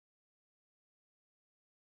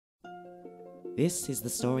This is the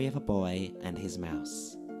story of a boy and his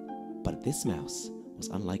mouse. But this mouse was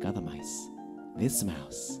unlike other mice. This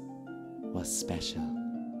mouse was special.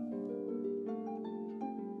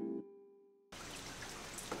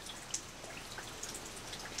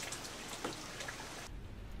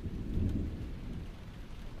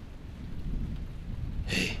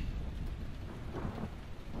 Hey.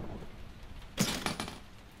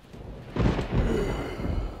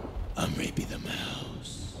 I'm Rapey the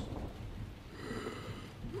Mouse.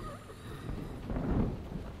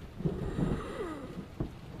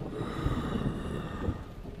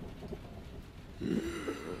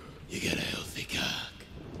 You got a healthy cock.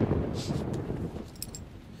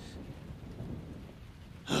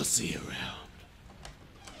 I'll see you around.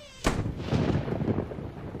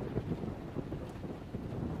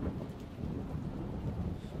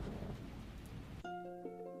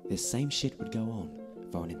 This same shit would go on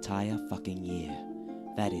for an entire fucking year.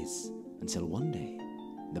 That is, until one day,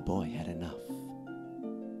 the boy had enough.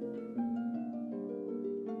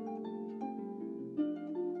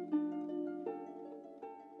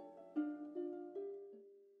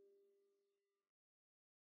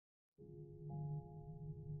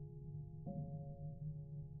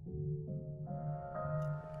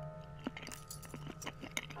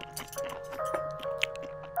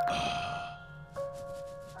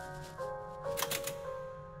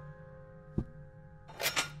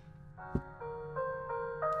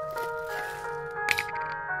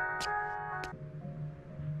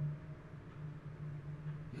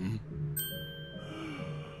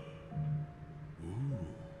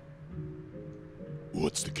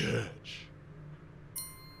 What's the catch?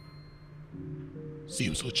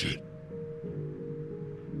 Seems legit.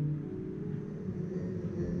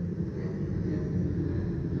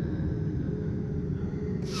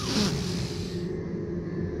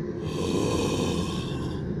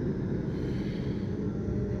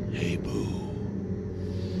 Hey, boo.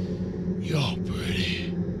 You're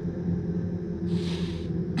pretty.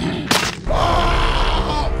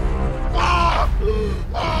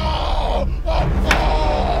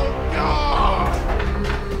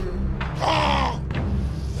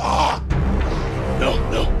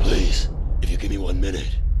 No, please. If you give me 1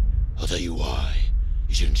 minute, I'll tell you why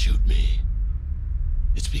you shouldn't shoot me.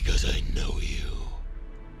 It's because I know you.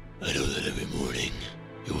 I know that every morning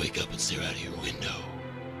you wake up and stare out of your window,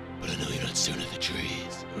 but I know you're not staring at the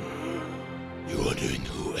trees. You're wondering,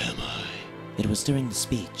 who am I? It was during the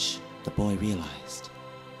speech the boy realized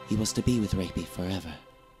he was to be with Rapey forever,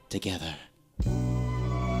 together.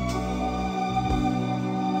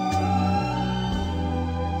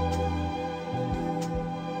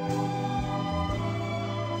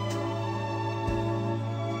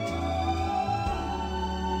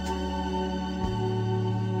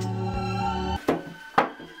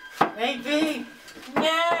 Rapey!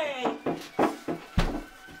 Yay!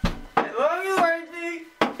 I love you, Rapey!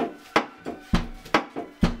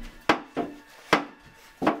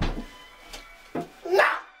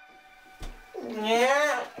 No!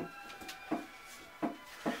 Yeah!